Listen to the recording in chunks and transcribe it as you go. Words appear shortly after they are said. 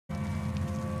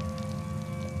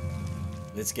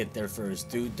Let's get there first.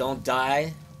 Dude, don't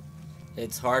die.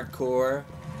 It's hardcore.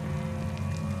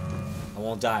 I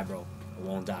won't die, bro. I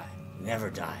won't die. Never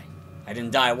die. I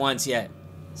didn't die once yet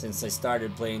since I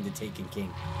started playing the Taken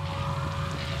King.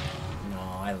 No,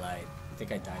 I lied. I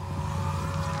think I died.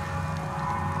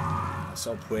 Oh,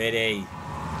 so pretty.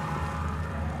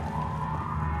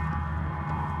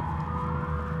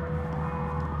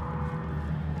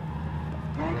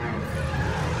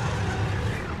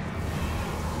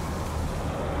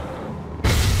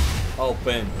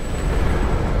 Open.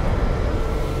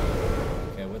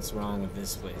 Okay, what's wrong with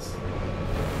this place?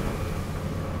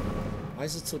 Why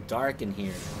is it so dark in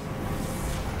here?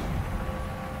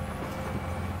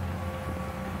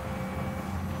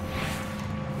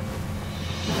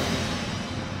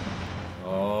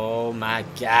 Oh my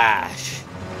gosh.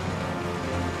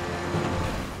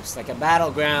 Looks like a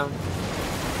battleground.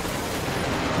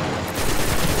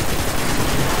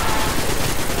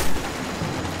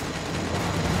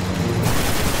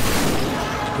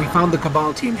 We found the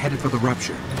Cabal team headed for the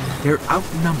Rupture. They're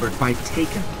outnumbered by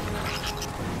Taken.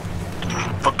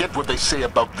 Forget what they say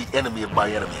about the enemy of my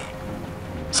enemy.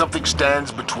 Something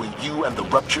stands between you and the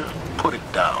Rupture, put it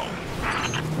down.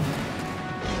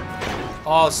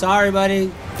 Oh, sorry,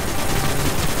 buddy.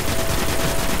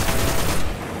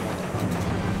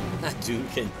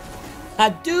 Hadouken.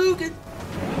 Hadouken.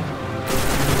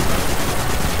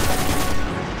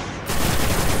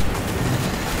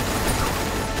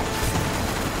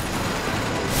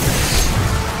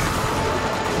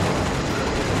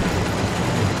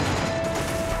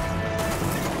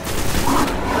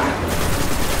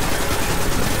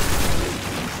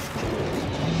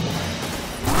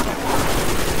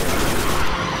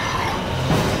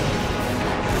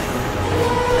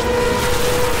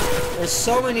 There's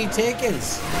so many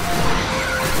Takens.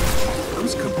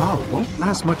 Those Cabal won't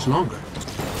last much longer.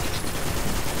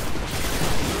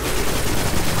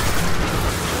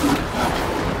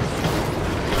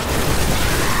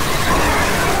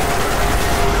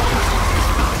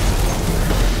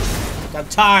 I'm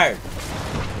tired.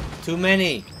 Too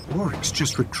many. Oryx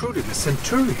just recruited a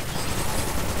Centurion.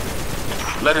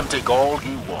 Let him take all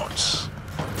he wants.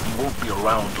 He won't be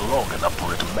around long enough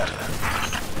for it to matter.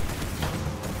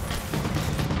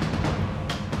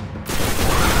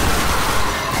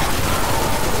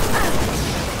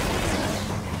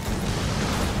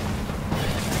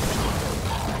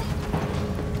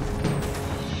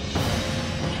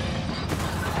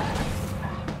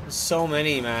 So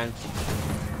many, man.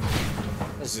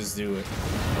 Let's just do it.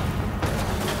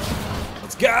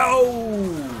 Let's go!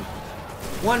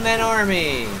 One-man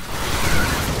army.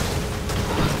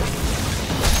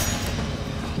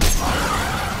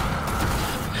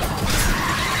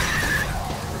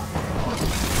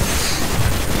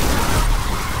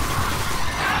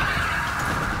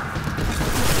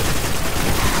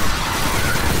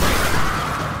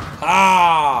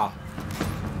 Ah!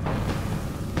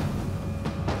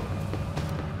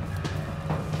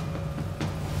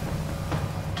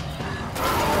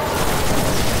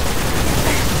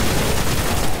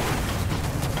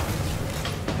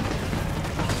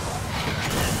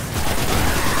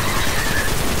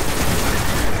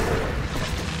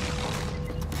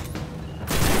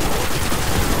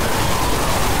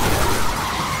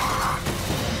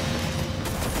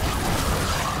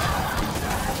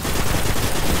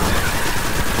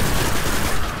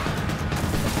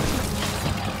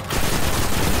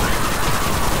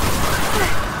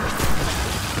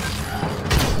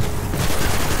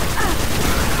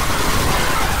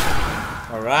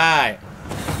 Alright.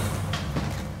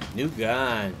 New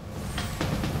gun.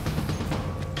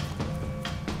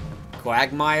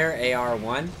 Quagmire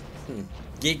AR1.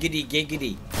 Giggity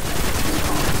giggity.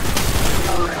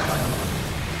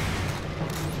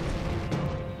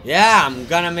 Yeah, I'm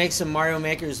gonna make some Mario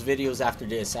Maker's videos after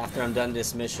this. After I'm done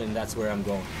this mission, that's where I'm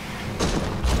going.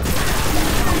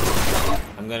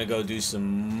 I'm gonna go do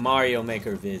some Mario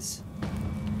Maker vids.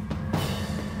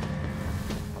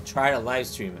 I'll try to live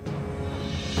stream it.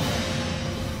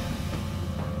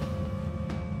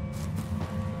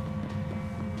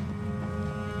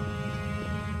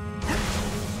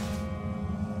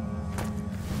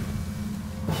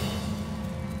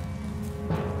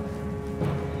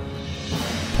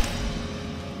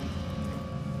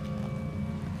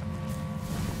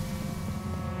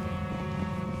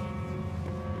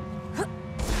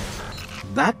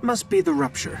 That must be the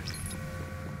Rupture.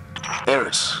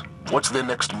 Eris, what's their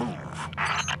next move?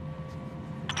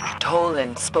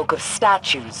 Toland spoke of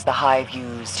statues the Hive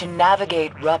use to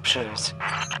navigate ruptures.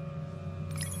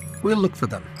 We'll look for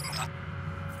them.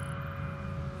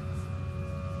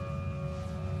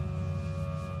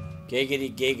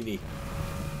 Giggity giggity.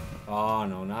 Oh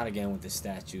no, not again with the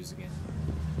statues again.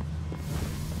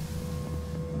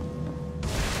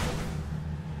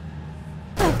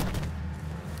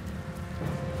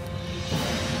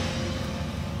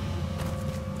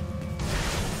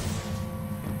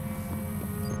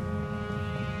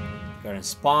 Gonna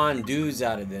spawn dudes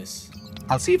out of this.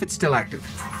 I'll see if it's still active.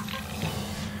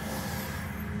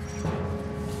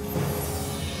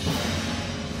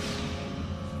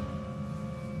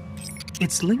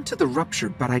 It's linked to the rupture,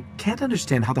 but I can't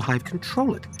understand how the Hive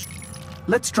control it.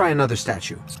 Let's try another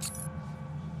statue.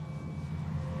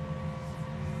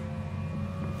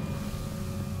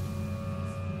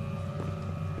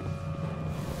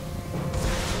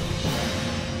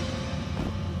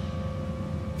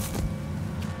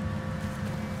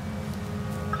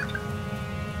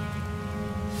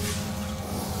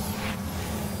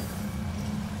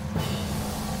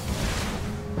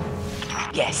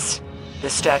 Yes. The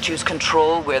statues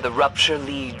control where the rupture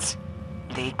leads.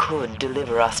 They could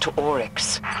deliver us to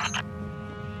Oryx.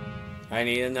 I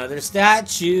need another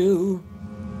statue.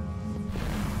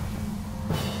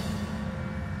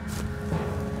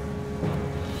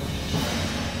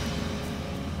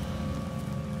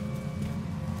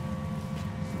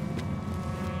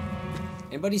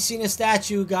 Anybody seen a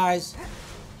statue, guys?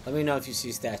 Let me know if you see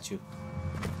a statue.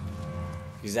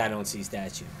 Because I don't see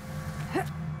statue.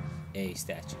 A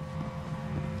statue.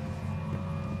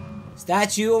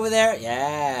 Statue over there?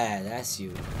 Yeah, that's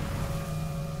you.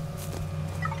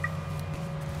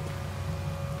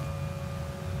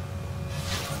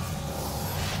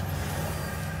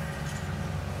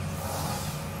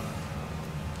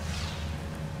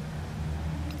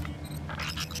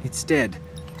 It's dead,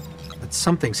 but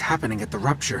something's happening at the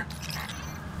rupture.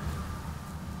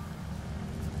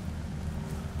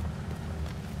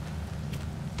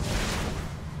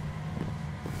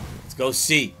 Let's go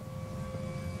see.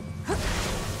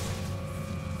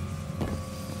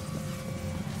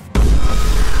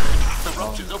 The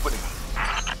rupture's opening.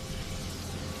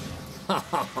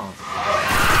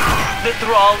 The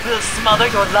thrall will smother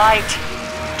your light.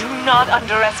 Do not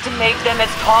underestimate them as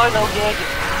Carlo did.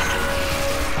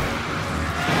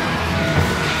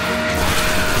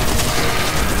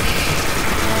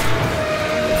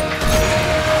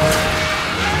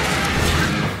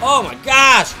 Oh my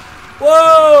gosh!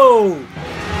 Whoa!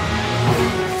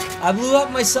 I blew up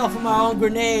myself with my own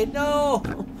grenade. No!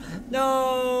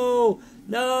 No!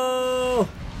 No!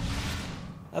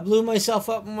 I blew myself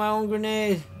up with my own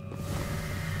grenade.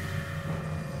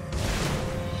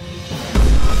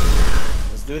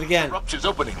 Let's do it again. The rupture's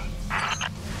opening.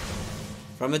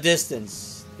 From a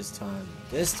distance. This time.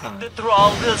 This time. The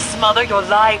thrall will smother your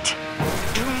light.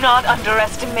 Do not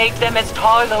underestimate them as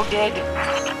Carlo did.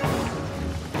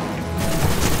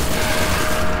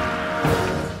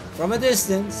 From a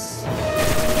distance.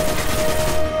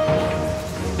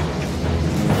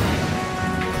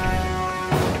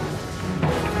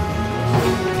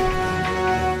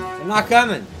 I'm not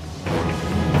coming.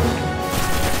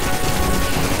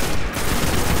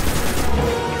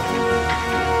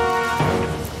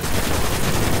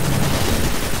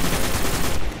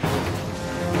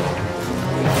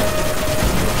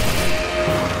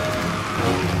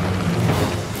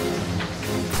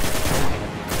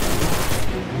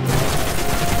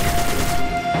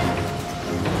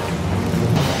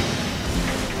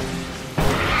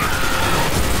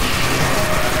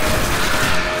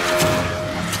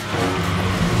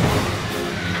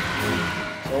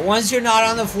 Once you're not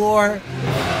on the floor,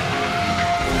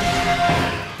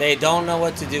 they don't know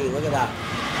what to do. Look at that.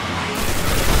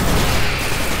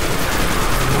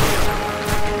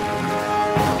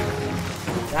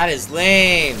 That is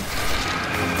lame.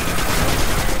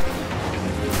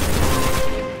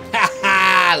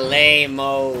 Haha,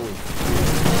 lame-o.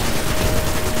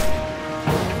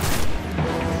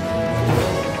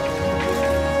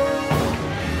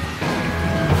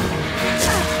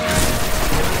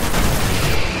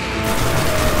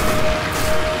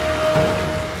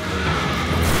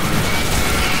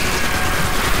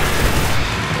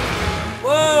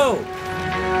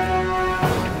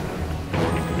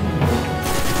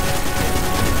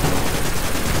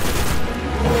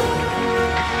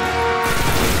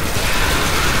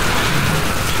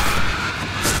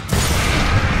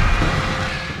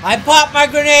 I popped my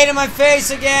grenade in my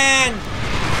face again!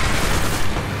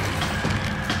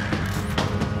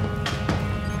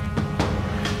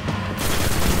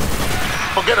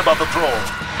 Forget about the thrall.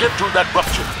 Get through that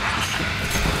rupture.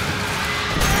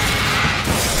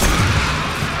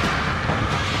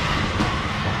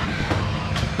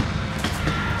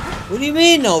 What do you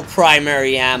mean, no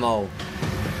primary ammo?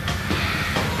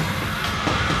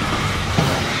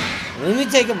 Let me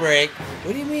take a break.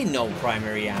 What do you mean no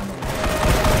primary ammo?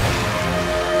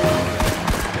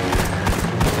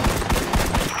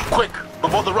 Quick,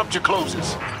 before the rupture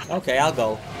closes. Okay, I'll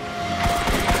go.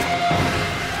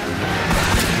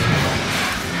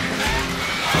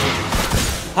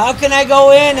 How can I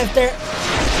go in if they're...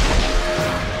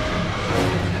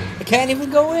 I can't even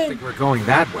go I in. think we're going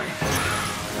that way.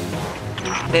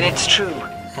 Then it's true.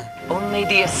 Only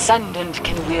the Ascendant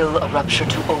can will a rupture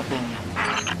to open.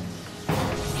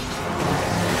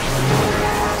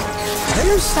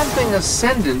 There's something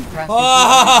ascendant.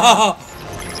 Oh!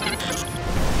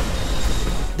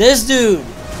 This dude.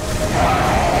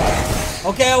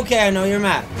 Okay, I know you're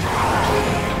mad.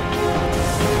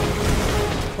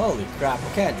 Holy crap,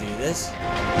 I can't do this.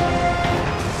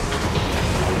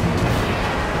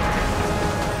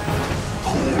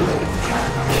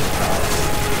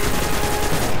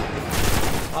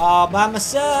 All by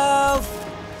myself.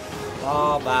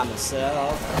 All by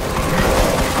myself.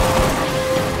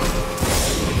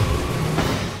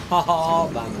 All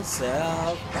by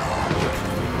myself.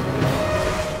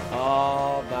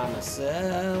 All by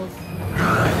myself.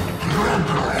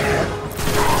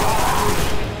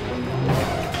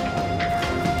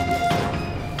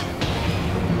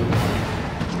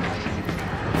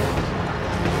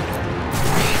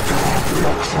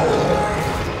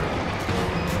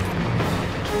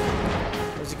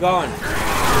 Where's he going?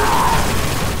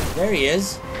 There he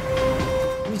is.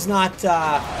 He's not,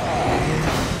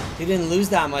 he didn't lose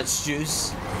that much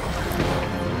juice.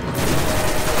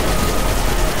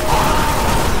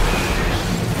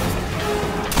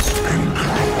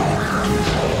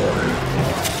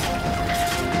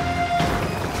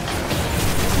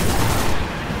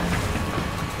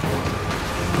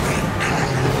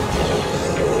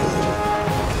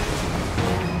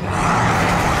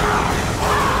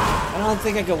 I don't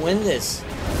think I can win this.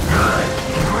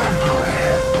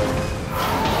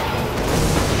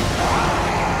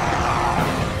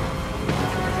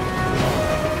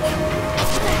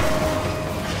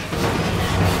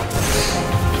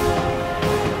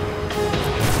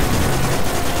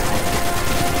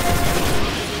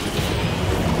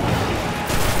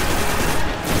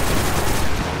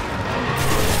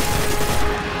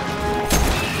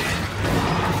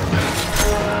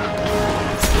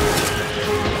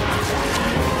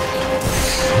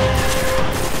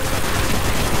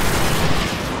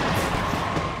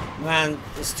 Man,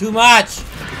 it's too much.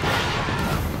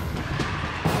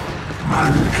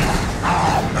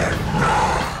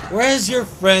 Where's your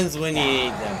friends when you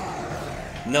need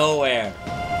them? Nowhere.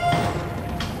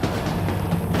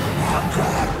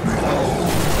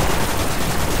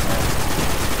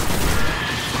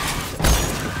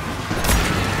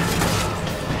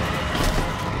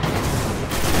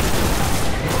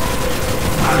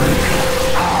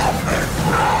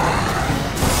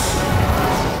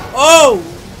 Oh!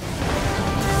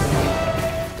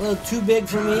 A little too big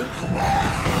for me.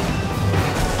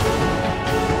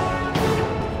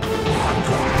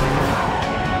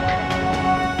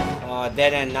 Oh,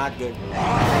 dead end, not good.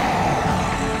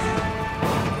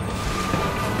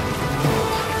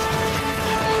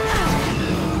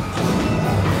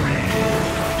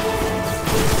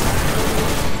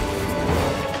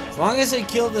 As long as I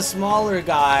kill the smaller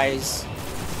guys,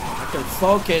 I can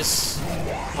focus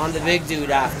on the big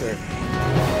dude after.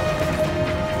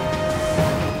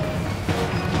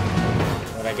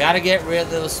 But I gotta get rid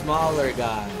of those smaller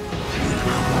guys.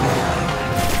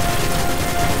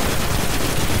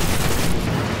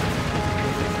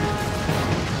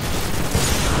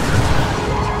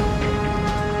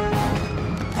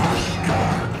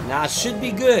 Now it should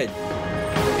be good.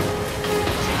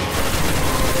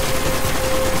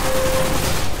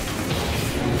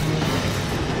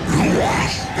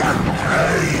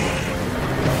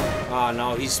 Oh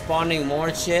no, he's spawning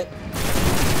more shit.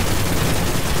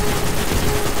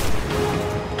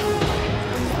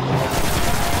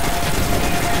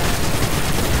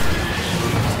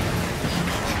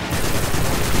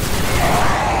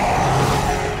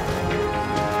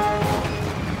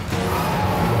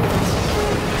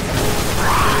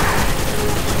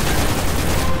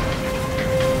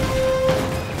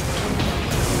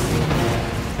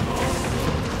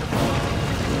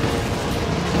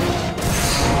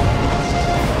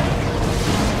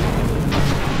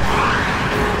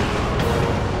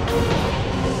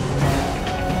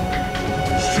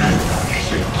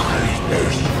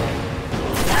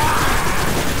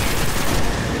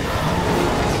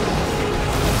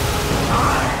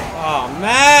 Oh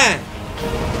man!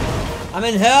 I'm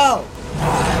in hell!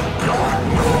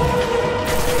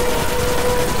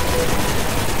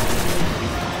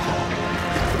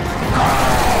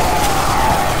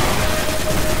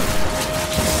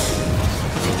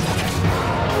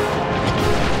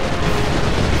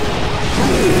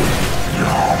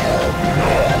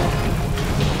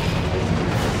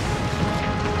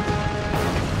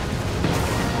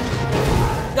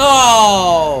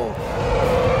 No!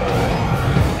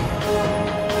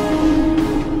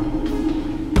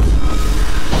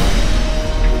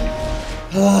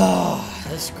 Oh,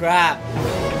 this crap.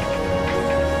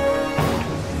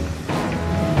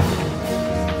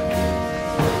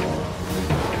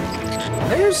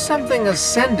 There's something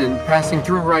Ascendant passing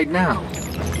through right now.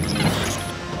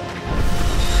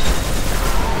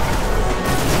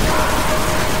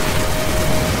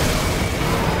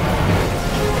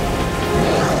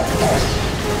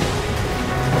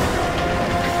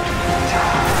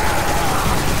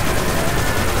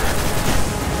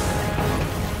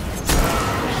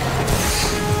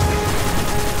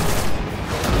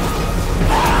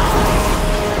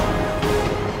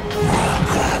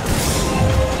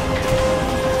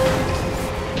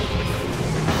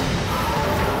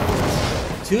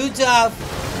 Too tough.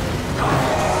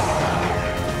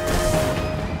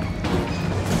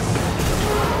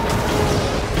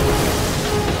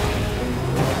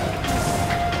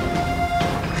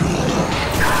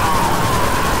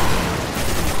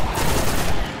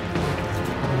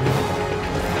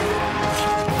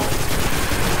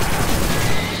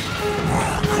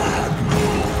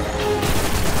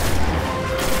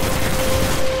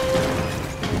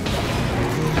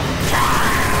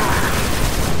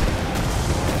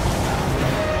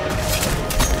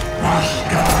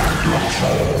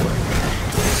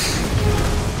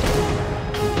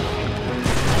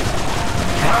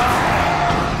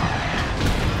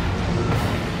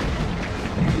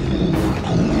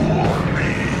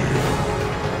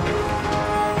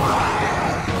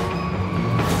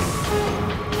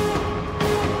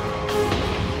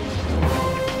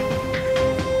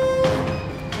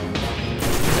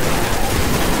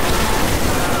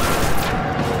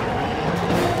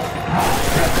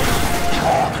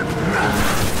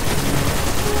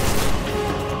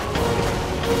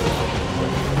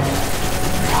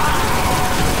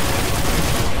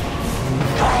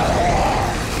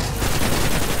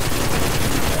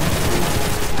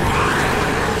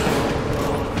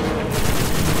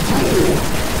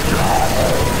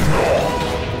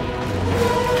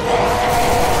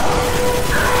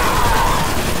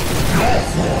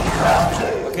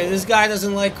 Okay, this guy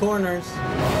doesn't like corners.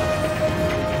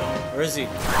 Where is he?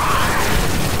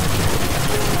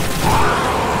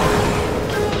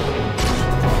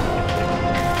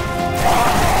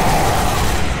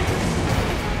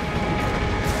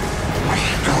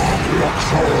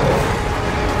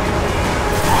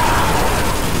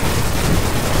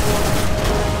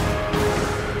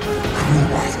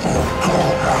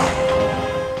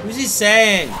 Who's he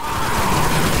saying?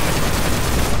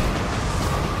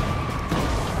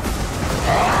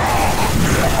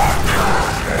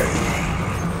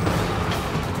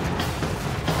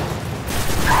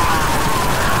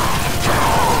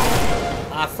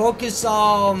 I focus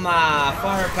all my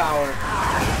firepower.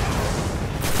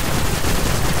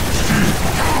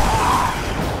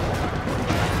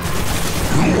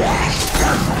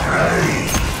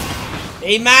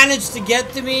 They managed to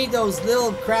get to me, those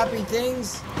little crappy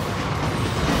things.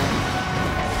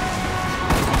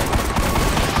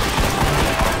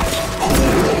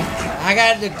 I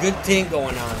got a good thing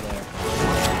going on there.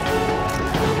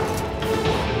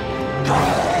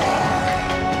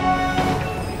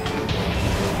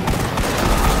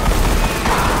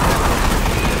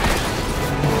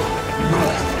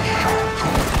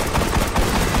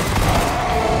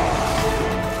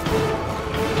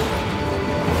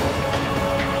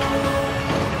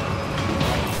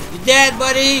 You're dead,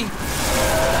 buddy.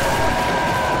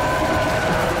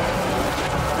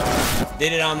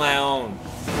 Did it on my own.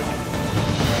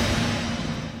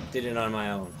 Did it on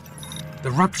my own.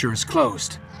 The rupture is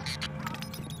closed.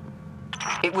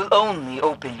 It will only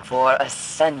open for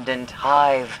Ascendant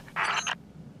Hive.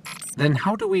 Then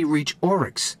how do we reach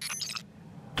Oryx?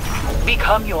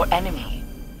 Become your enemy.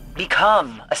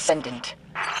 Become Ascendant.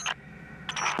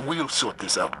 We'll sort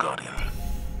this out, Guardian.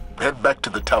 Head back to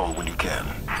the tower when you can.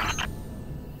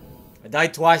 I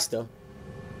died twice, though.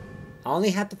 I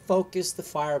only had to focus the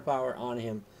firepower on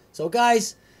him. So,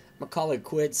 guys, I'm going to call it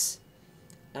quits.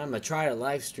 I'm going to try to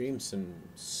live stream some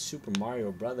Super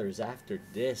Mario Brothers after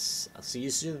this. I'll see you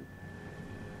soon.